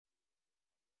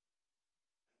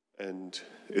and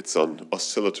it's on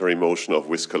oscillatory motion of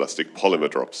viscoelastic polymer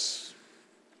drops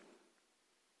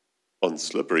on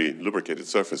slippery, lubricated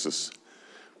surfaces.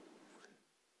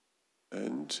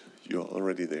 And you're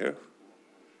already there.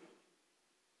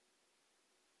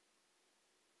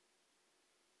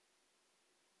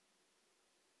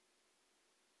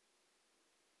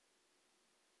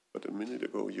 But a minute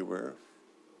ago you were.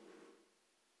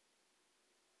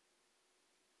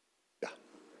 Yeah.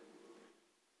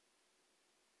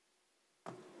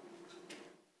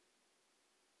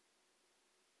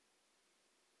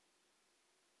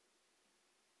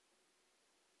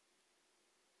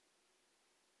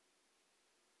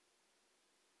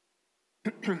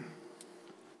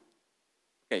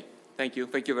 Okay, thank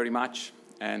you very much.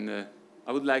 And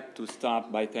I would like to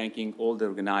start by thanking all the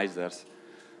organizers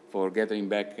for gathering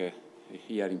back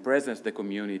here in presence the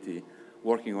community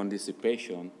working on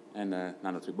dissipation and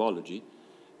nanotribology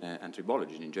and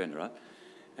tribology in general.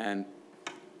 And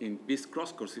in this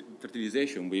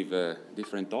cross-fertilization with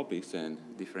different topics and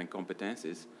different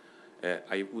competencies,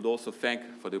 I would also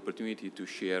thank for the opportunity to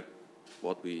share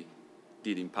what we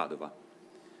did in Padua.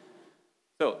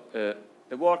 So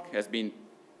the work has been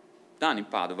done in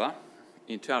Padua,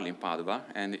 internally in Padua,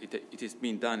 and it has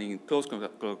been done in close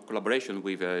collaboration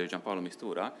with Gianpaolo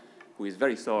Mistura, who is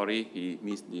very sorry he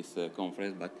missed this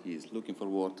conference, but he's looking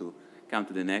forward to come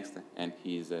to the next, and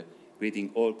he's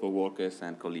greeting all co-workers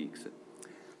and colleagues.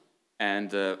 And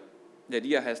the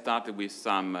idea has started with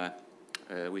some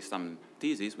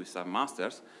theses, with some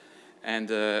masters, and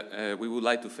we would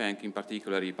like to thank in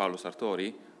particular Paolo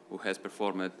Sartori, who has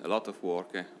performed a lot of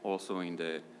work also in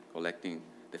the collecting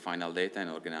the final data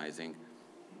and organizing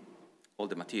all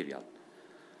the material.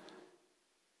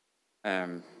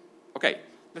 Okay,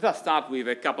 let us start with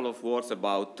a couple of words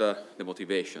about the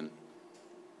motivation.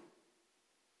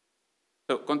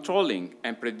 So controlling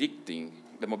and predicting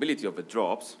the mobility of the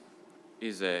drops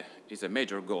is a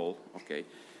major goal, okay?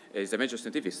 It's a major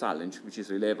scientific challenge which is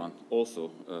relevant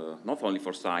also not only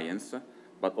for science,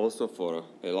 but also for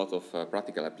a lot of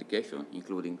practical application,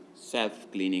 including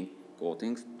self-cleaning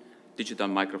coatings, digital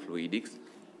microfluidics,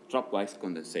 dropwise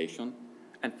condensation,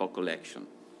 and fog collection.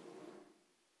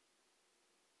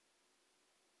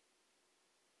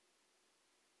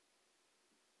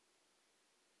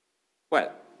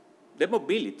 Well, the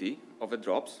mobility of the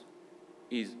drops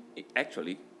is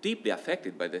actually deeply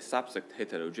affected by the substrate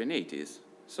heterogeneities.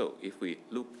 So if we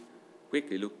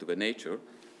quickly look to the nature,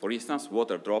 for instance,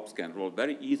 water drops can roll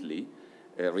very easily,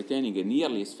 retaining a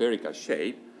nearly spherical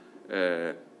shape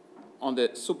on the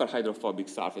superhydrophobic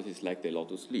surfaces like the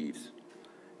lotus leaves.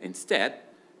 Instead,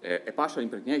 a partial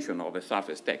impregnation of a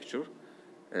surface texture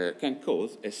can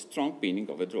cause a strong pinning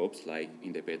of the drops, like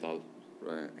in the petal,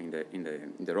 in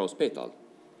the rose petal.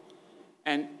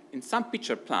 And in some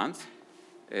pitcher plants,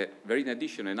 there is in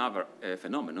addition another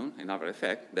phenomenon, another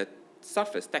effect, that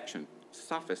surface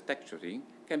texturing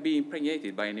can be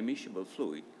impregnated by an immiscible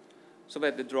fluid, so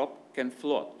that the drop can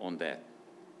float on that.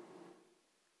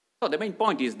 So the main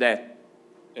point is that,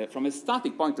 from a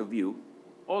static point of view,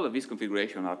 all of these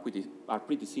configurations are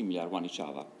pretty similar one each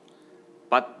other.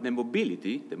 But the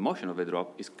mobility, the motion of the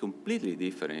drop, is completely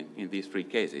different in these three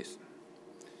cases.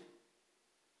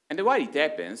 And the way it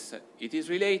happens, it is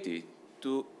related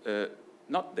to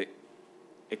not the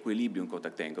equilibrium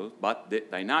contact angle, but the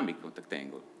dynamic contact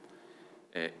angle.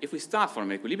 If we start from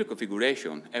an equilibrium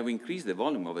configuration and we increase the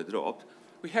volume of a drop,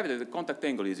 we have that the contact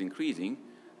angle is increasing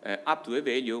up to a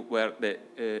value where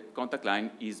the contact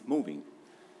line is moving.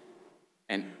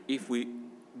 And if we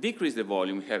decrease the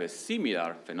volume, we have a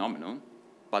similar phenomenon,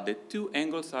 but the two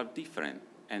angles are different.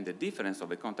 And the difference of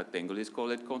the contact angle is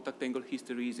called contact angle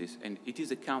hysteresis, and it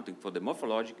is accounting for the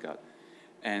morphological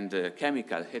and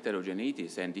chemical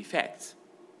heterogeneities and defects.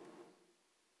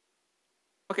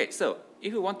 Okay, so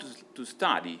if we want to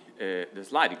study the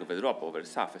sliding of a drop over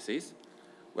surfaces,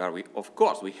 where of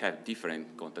course we have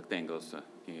different contact angles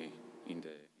in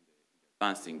the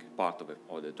advancing part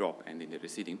of the drop and in the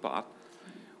receding part,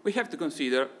 we have to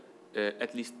consider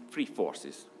at least three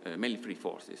forces, mainly three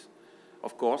forces.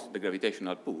 Of course, the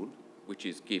gravitational pull, which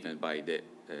is given by the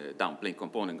downplane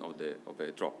component of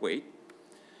the drop weight.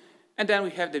 And then we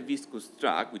have the viscous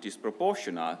drag, which is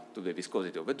proportional to the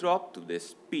viscosity of a drop, to the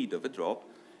speed of a drop,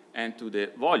 and to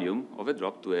the volume of a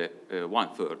drop to a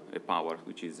 1/3, a power,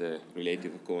 which is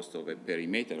relative, of course, to the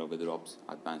perimeter of the drops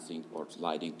advancing or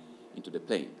sliding into the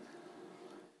plane.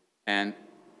 And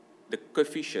the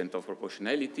coefficient of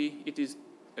proportionality, it is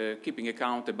keeping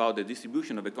account about the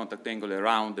distribution of the contact angle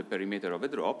around the perimeter of the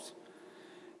drops,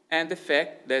 and the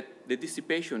fact that the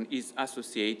dissipation is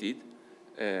associated,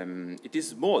 it is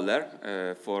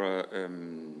smaller for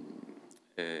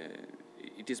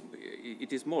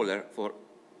it is smaller for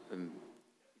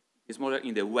is smaller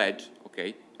in the wedge,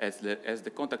 okay? As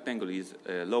the contact angle is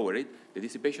lowered, the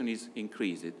dissipation is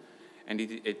increased. And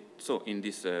so in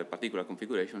this particular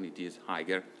configuration, it is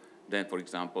higher than, for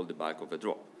example, the bulk of a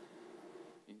drop.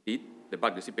 Indeed, the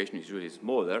bulk dissipation is usually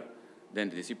smaller than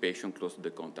the dissipation close to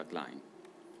the contact line.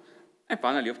 And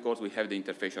finally, of course, we have the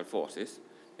interfacial forces.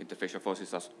 Interfacial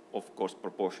forces are, of course,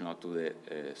 proportional to the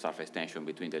surface tension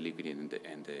between the liquid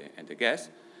and the gas,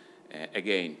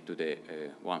 again, to the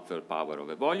 1/3 power of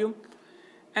a volume.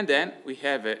 And then we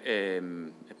have a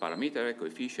parameter, a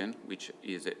coefficient, which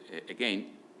is,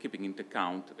 again, keeping into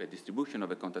account a distribution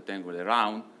of a contact angle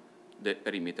around the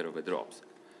perimeter of the drops.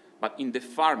 But in the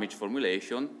Farmage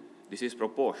formulation, this is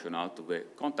proportional to the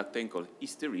contact angle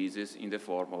hysteresis in the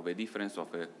form of a difference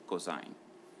of a cosine.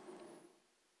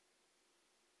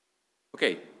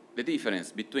 Okay, the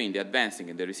difference between the advancing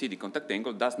and the receding contact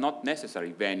angle does not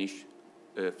necessarily vanish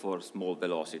for small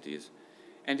velocities.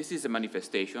 And this is a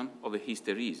manifestation of a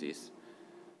hysteresis.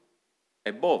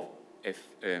 Above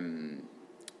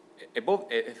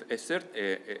a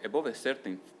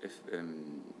certain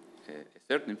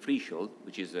threshold,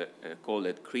 which is called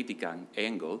a critical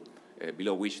angle,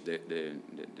 below which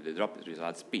the drop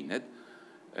results pinned,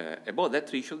 above that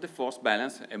threshold, the force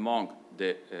balance among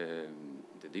the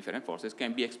different forces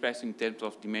can be expressed in terms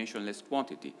of dimensionless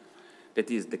quantity. That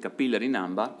is the capillary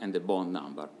number and the bond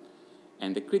number.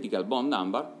 And the critical bond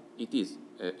number, it is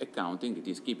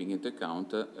keeping into account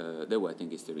the wetting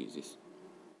hysteresis.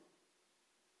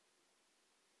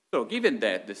 So given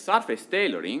that the surface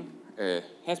tailoring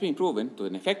has been proven to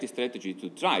an effective strategy to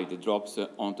drive the drops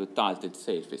onto tilted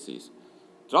surfaces,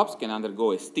 drops can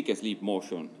undergo a stick and slip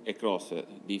motion across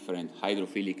different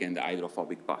hydrophilic and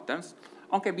hydrophobic patterns,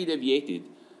 and can be deviated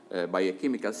by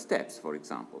chemical steps, for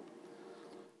example.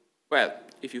 Well,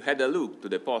 if you had a look to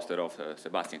the poster of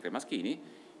Sebastian Cremaschini,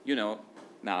 you know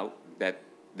now that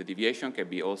the deviation can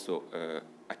be also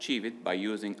achieved by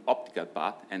using optical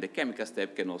path, and the chemical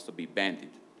step can also be bended.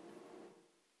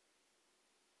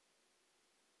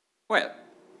 Well,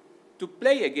 to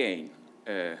play again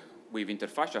with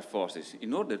interfacial forces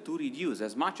in order to reduce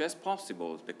as much as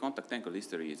possible the contact angle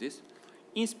hysteresis,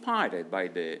 inspired by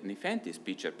the Nephentis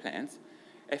picture plans,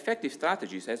 effective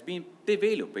strategies has been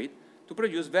developed to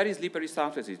produce very slippery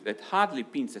surfaces that hardly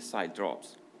pin sessile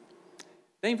drops.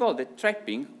 They involve the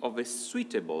trapping of a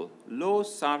suitable low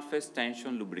surface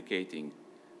tension lubricating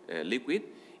liquid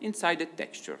inside the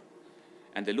texture.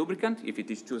 And the lubricant, if it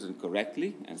is chosen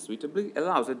correctly and suitably,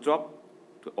 allows a drop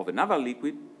of another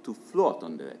liquid to float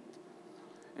on that.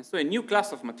 And so a new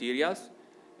class of material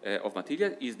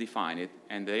is defined,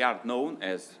 and they are known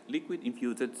as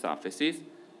liquid-infused surfaces,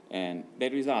 and they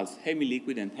result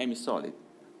hemi-liquid and hemi-solid.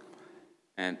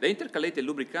 And the intercalated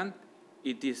lubricant,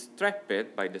 it is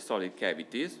trapped by the solid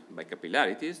cavities, by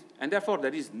capillarities, and therefore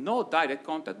there is no direct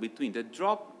contact between the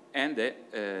drop and the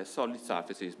solid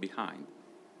surfaces behind.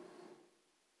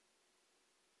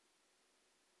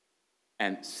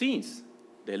 And since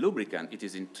the lubricant, it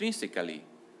is intrinsically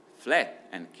flat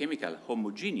and chemical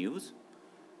homogeneous,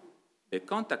 the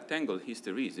contact angle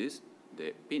hysteresis,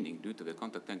 the pinning due to the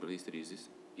contact angle hysteresis,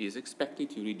 is expected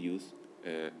to reduce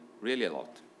really a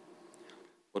lot.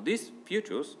 For these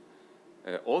features,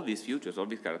 all these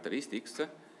characteristics,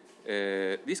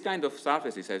 this kind of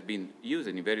surfaces has been used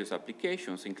in various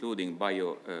applications, including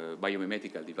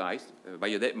biomedical devices,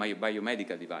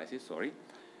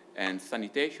 and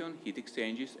sanitation, heat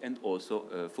exchangers, and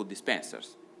also food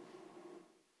dispensers.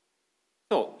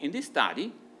 So in this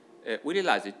study, we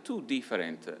realized two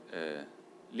different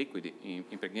liquid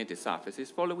impregnated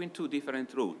surfaces following two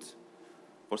different routes.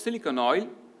 For silicon oil,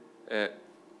 a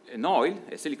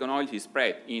silicon oil is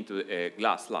spread into a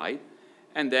glass slide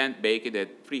and then baked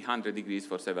at 300 degrees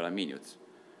for several minutes.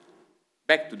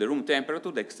 Back to the room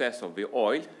temperature, the excess of the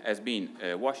oil has been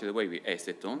washed away with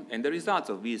acetone, and the result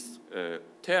of this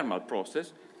thermal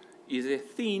process is a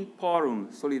thin,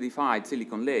 porous, solidified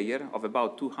silicon layer of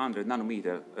about 200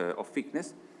 nanometers of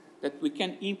thickness that we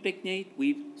can impregnate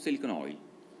with silicon oil.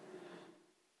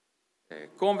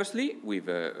 Conversely,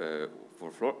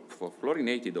 for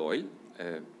fluorinated oil,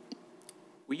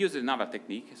 we used another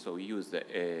technique. So we used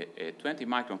a 20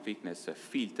 micron thickness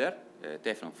filter,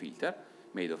 Teflon filter,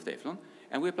 made of Teflon,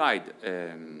 and we applied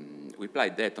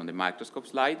that on the microscope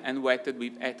slide and wetted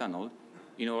with ethanol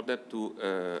in order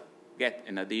to get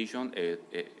an adhesion, a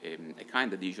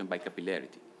kind adhesion by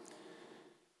capillarity.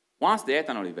 Once the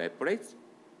ethanol evaporates,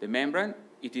 the membrane,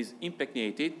 it is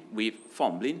impregnated with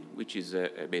formalin, which is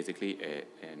basically a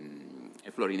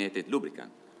fluorinated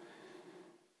lubricant.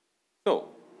 So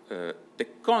the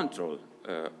control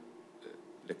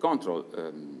the control,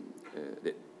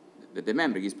 the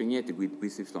membrane is impregnated with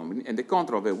viscous thrombin, and the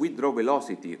control of the withdrawal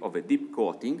velocity of a deep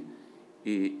coating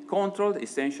controlled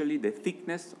essentially the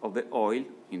thickness of the oil,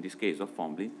 in this case of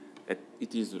thrombin, that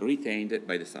it is retained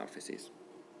by the surfaces.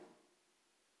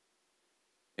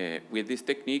 With this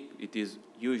technique, it is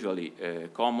usually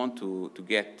common to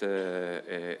get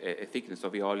a thickness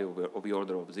of the oil of the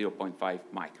order of 0.5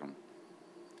 micron.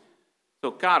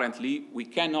 So currently, we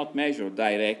cannot measure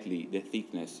directly the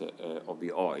thickness of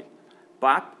the oil,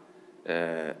 but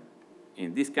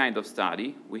in this kind of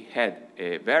study, we had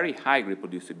a very high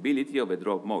reproducibility of a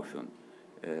drop motion,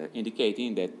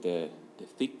 indicating that the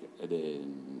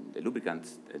lubricant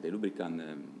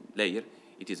layer,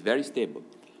 it is very stable.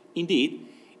 Indeed,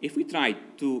 if we try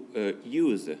to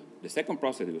use the second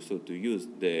procedure, so to use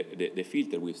the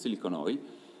filter with silicone oil,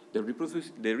 the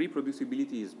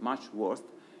reproducibility is much worse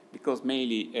because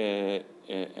mainly a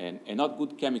not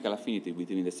good chemical affinity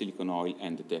between the silicone oil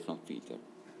and the Teflon filter.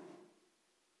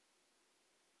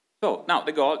 So now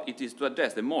the goal it is to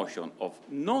address the motion of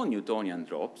non-Newtonian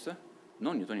drops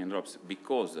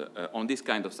because on this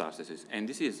kind of surfaces. And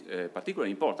this is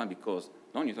particularly important because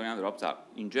non-Newtonian drops are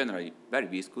in general very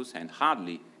viscous and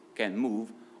hardly can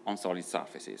move on solid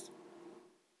surfaces.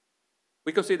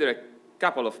 We consider a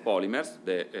couple of polymers,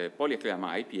 the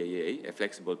polyacrylamide, PAA, a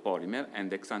flexible polymer, and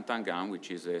the xanthan-gum,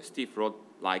 which is a stiff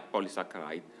rod-like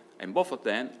polysaccharide, and both of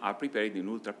them are prepared in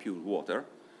ultra-pure water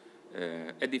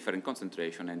at different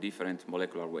concentration and different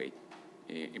molecular weight,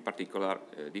 in particular,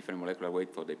 different molecular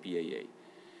weight for the PAA.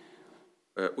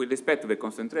 With respect to the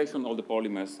concentration, all the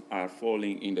polymers are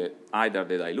falling in either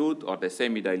the dilute or the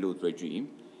semi-dilute regime,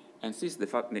 and since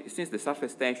the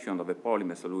surface tension of a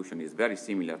polymer solution is very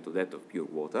similar to that of pure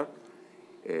water,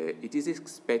 it is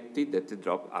expected that the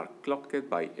drops are cloaked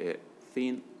by a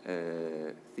thin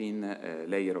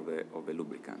layer of a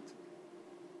lubricant.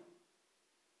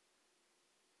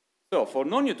 So for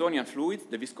non-Newtonian fluids,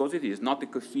 the viscosity is not a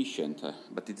coefficient,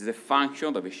 but it is a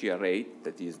function of a shear rate,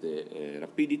 that is the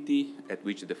rapidity at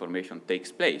which the formation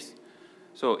takes place.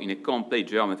 So in a complete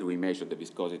geometry, we measure the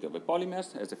viscosity of the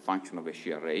polymers as a function of a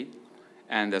shear rate.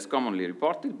 And as commonly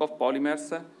reported, both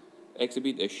polymers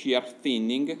exhibit a shear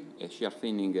thinning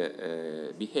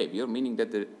behavior, meaning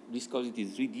that the viscosity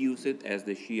is reduced as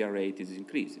the shear rate is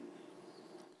increasing.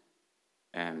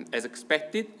 As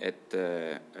expected,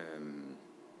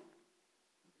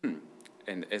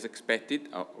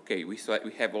 okay, we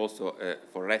have also,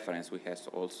 for reference, we have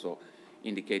also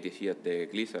indicated here the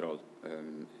glycerol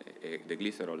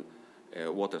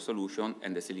water solution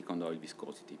and the silicone oil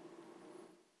viscosity.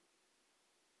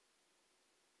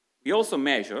 We also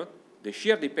measure the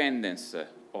shear dependence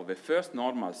of the first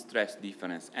normal stress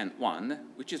difference N1,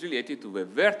 which is related to the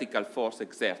vertical force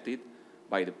exerted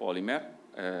by the polymer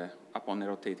upon a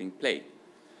rotating plate.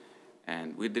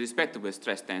 And with respect to the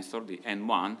stress tensor, the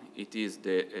N1, it is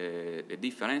the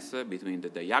difference between the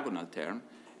diagonal term,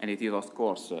 and it is of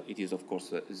course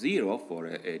 0 for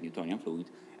a Newtonian fluid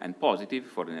and positive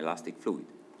for an elastic fluid.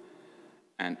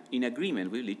 And in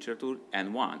agreement with literature,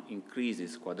 N1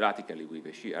 increases quadratically with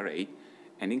the shear rate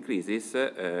and increases,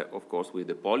 of course, with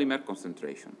the polymer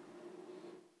concentration.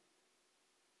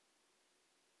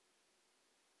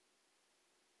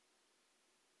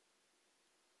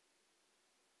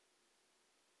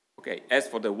 Okay, as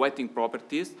for the wetting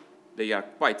properties, they are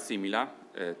quite similar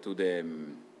to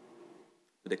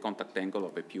the contact angle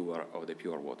of the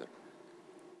pure water.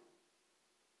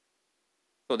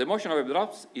 So the motion of the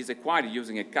drops is acquired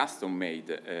using a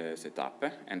custom-made setup,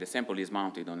 and the sample is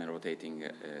mounted on a rotating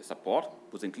support,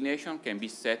 whose inclination can be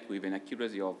set with an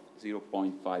accuracy of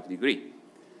 0.5 degrees.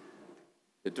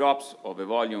 The drops of a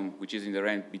volume which is in the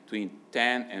range between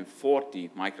 10 and 40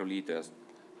 microliters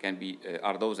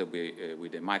are those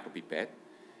with a micropipette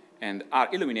and are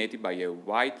illuminated by a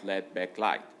white LED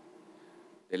backlight.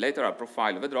 The lateral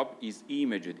profile of the drop is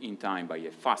imaged in time by a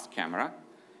fast camera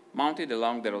mounted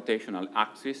along the rotational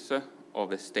axis of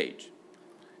the stage.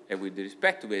 And with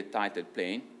respect to the titled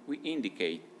plane, we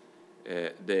indicate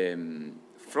the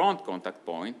front contact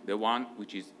point, the one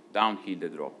which is downhill the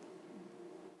drop.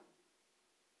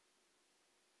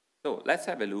 So let's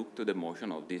have a look to the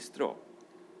motion of this drop.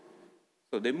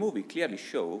 So the movie clearly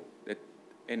shows that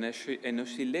an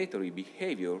oscillatory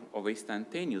behavior of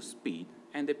instantaneous speed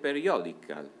and the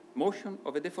periodical motion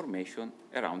of a deformation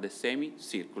around the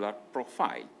semicircular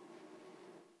profile.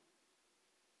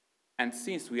 And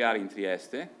since we are in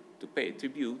Trieste, to pay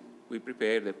tribute, we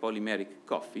prepare the polymeric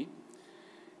coffee,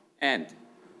 and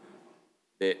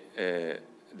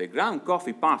the ground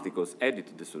coffee particles added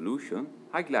to the solution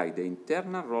highlight the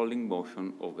internal rolling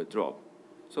motion of the drop.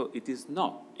 So it is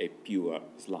not a pure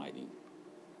sliding.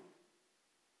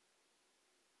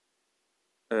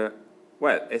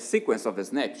 Well, a sequence of a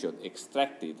snapshot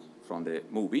extracted from the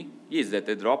movie is that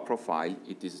the drop profile,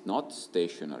 it is not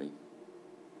stationary.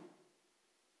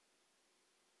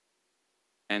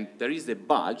 And there is a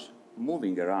bulge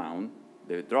moving around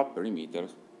the drop perimeter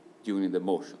during the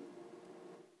motion.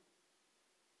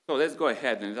 So let's go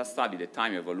ahead and just study the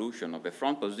time evolution of the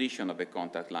front position of the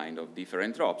contact line of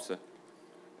different drops.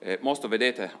 Most of the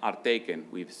data are taken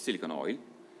with silicone oil,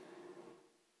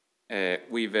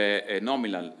 with a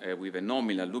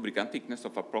nominal lubricant thickness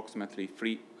of approximately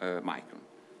 3 micron.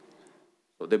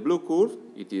 So the blue curve,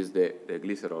 it is the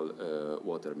glycerol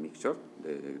water mixture,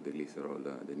 the glycerol,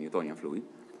 the Newtonian fluid,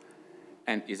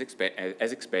 and as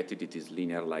expected, it is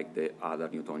linear like the other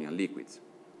Newtonian liquids.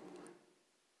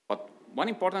 But one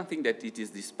important thing that it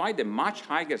is, despite the much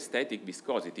higher static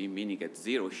viscosity, meaning at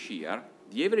 0 shear,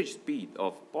 the average speed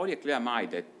of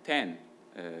polyacrylamide at 10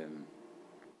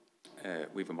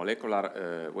 with a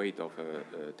molecular weight of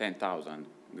 10,000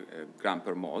 gram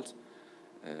per moles,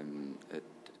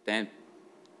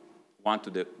 1 to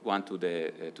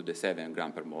the 7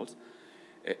 gram per moles,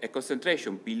 a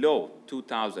concentration below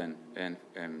 2,000 and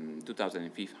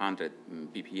 2,500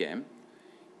 ppm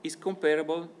is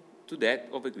comparable to that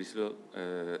of a glycerol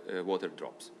water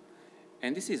drops.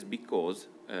 And this is because,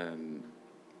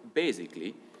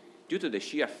 basically, due to the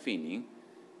shear thinning,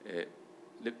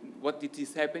 what it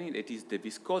is happening, it is the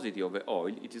viscosity of the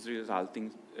oil, it is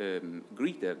resulting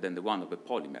greater than the one of the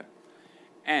polymer.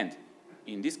 And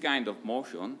in this kind of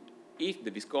motion, if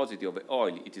the viscosity of the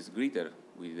oil it is greater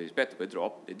with respect to the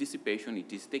drop, the dissipation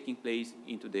it is taking place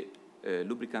into the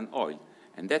lubricant oil.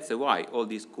 And that's why all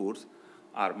these curves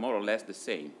are more or less the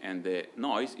same. And the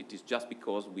noise, it is just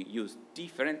because we use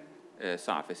different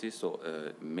surfaces, so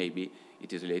maybe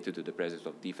it is related to the presence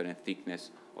of different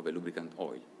thickness of a lubricant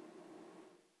oil.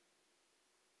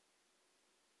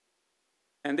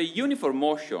 And the uniform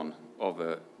motion of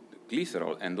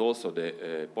glycerol and also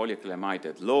the polyacrylamide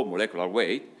at low molecular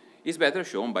weight is better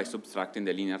shown by subtracting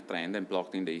the linear trend and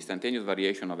plotting the instantaneous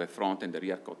variation of the front and the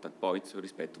rear contact points with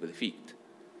respect to the effect.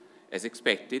 As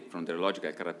expected from the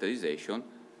logical characterization,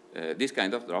 this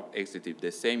kind of drop exhibited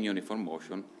the same uniform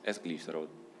motion as glycerol.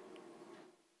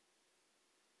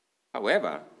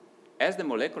 However, as the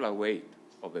molecular weight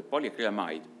of the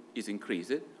polyacrylamide is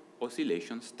increased,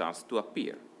 oscillation starts to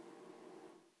appear.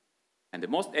 And the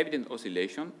most evident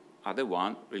oscillation are the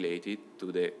one related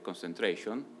to the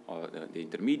concentration or the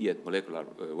intermediate molecular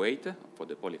weight for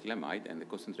the polyacrylamide and the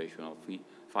concentration of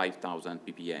 5,000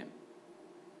 ppm.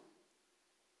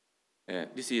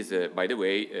 This is, by the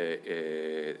way,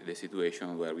 the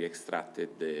situation where we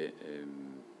extracted the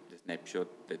snapshot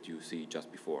that you see just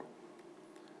before.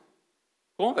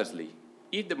 Conversely,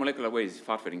 if the molecular weight is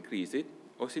further increased,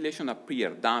 oscillation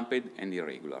appear damped and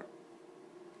irregular.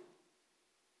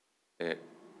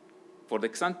 For the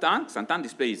xanthan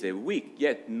displays a weak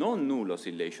yet non-null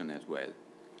oscillation as well.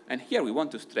 And here we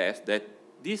want to stress that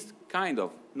this kind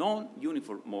of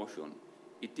non-uniform motion,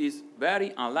 it is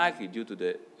very unlikely due to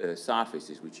the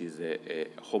surfaces, which is a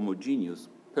homogeneous,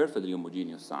 perfectly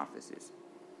homogeneous surfaces.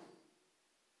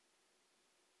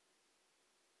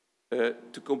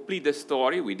 To complete the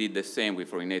story, we did the same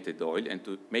with fluorinated oil, and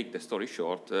to make the story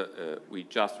short, we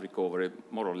just recovered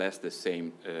more or less the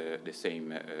same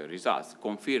results,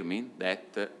 confirming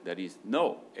that there is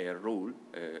no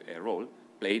role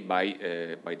played by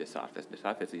the surface. The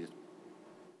surface is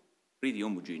pretty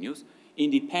homogeneous,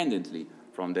 independently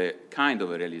from the kind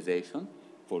of a realization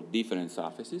for different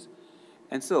surfaces,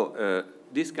 and so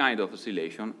this kind of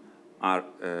oscillation are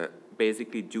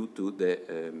basically due to the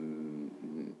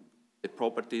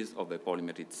properties of the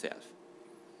polymer itself.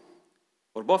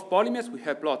 For both polymers, we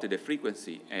have plotted the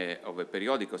frequency of a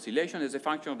periodic oscillation as a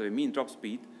function of the mean drop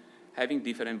speed having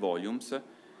different volumes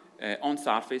on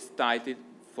surface tilted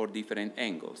for different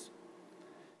angles.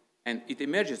 And it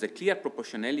emerges a clear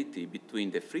proportionality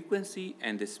between the frequency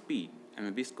and the speed,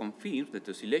 and this confirms that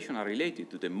oscillations are related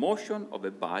to the motion of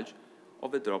a bulge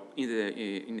of a drop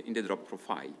in the drop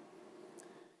profile.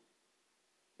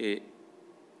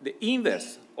 The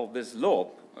inverse of the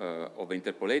slope of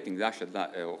interpolating dashed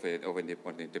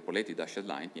interpolated dashed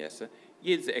line, yes,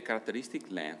 yields a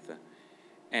characteristic length,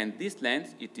 and this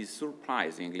length it is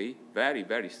surprisingly very,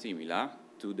 very similar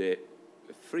to the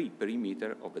free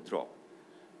perimeter of the drop.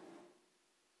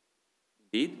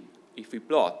 Indeed, if we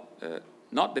plot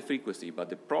not the frequency but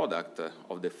the product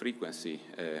of the frequency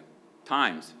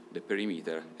times the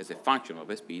perimeter as a function of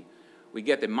the speed, we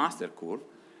get a master curve.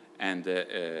 And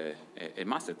a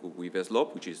master curve with a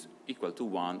slope which is equal to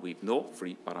 1 with no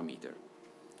free parameter.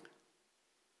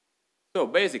 So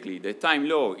basically, the time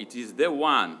law, it is the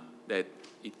one that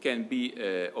it can be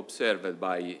observed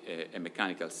by a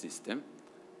mechanical system.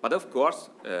 But of course,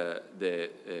 the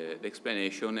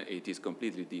explanation, it is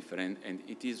completely different, and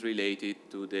it is related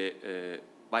to the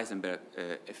Weissenberg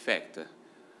effect.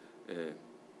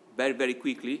 Very, very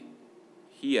quickly,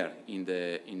 here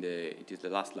it is the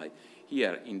last slide,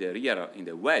 here in the rear, in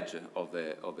the wedge of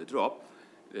a drop,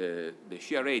 the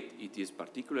shear rate, it is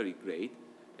particularly great,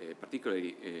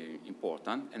 particularly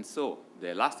important, and so the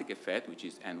elastic effect, which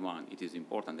is N1, it is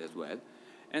important as well.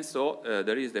 And so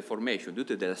there is the formation, due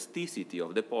to the elasticity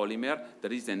of the polymer,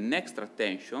 there is an extra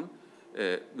tension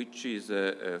which is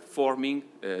forming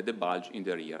the bulge in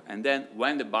the rear. And then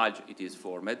when the bulge it is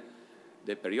formed,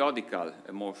 the periodical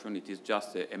motion, it is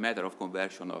just a matter of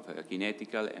conversion of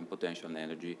kinetical and potential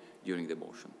energy during the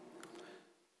motion.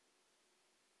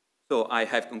 So I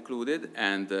have concluded,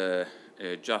 and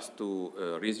just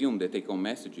to resume the take-home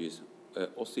messages,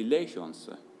 oscillations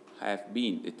have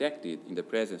been detected in the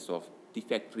presence of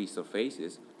defect-free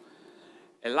surfaces.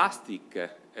 Elastic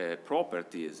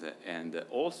properties and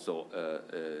also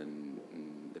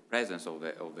the presence of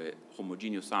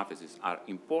homogeneous surfaces are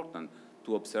important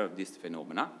to observe this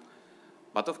phenomena.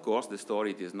 But of course, the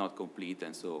story is not complete,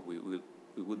 and so we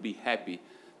would be happy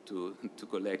to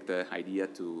collect the idea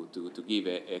to give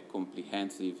a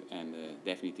comprehensive and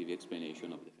definitive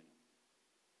explanation of the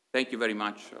phenomenon. Thank you very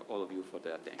much, all of you, for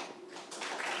the attention.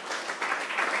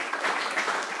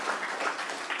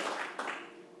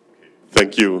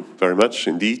 Thank you very much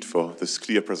indeed for this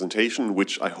clear presentation,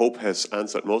 which I hope has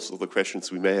answered most of the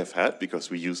questions we may have had, because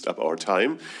we used up our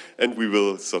time, and we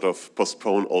will sort of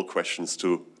postpone all questions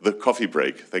to the coffee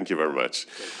break. Thank you very much.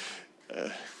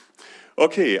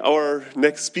 Okay, our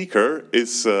next speaker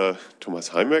is Thomas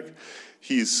Heimek.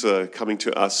 He's coming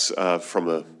to us from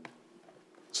a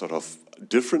sort of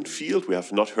different field. We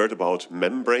have not heard about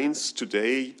membranes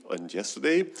today and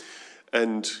yesterday,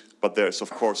 but there's of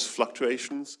course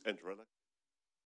fluctuations and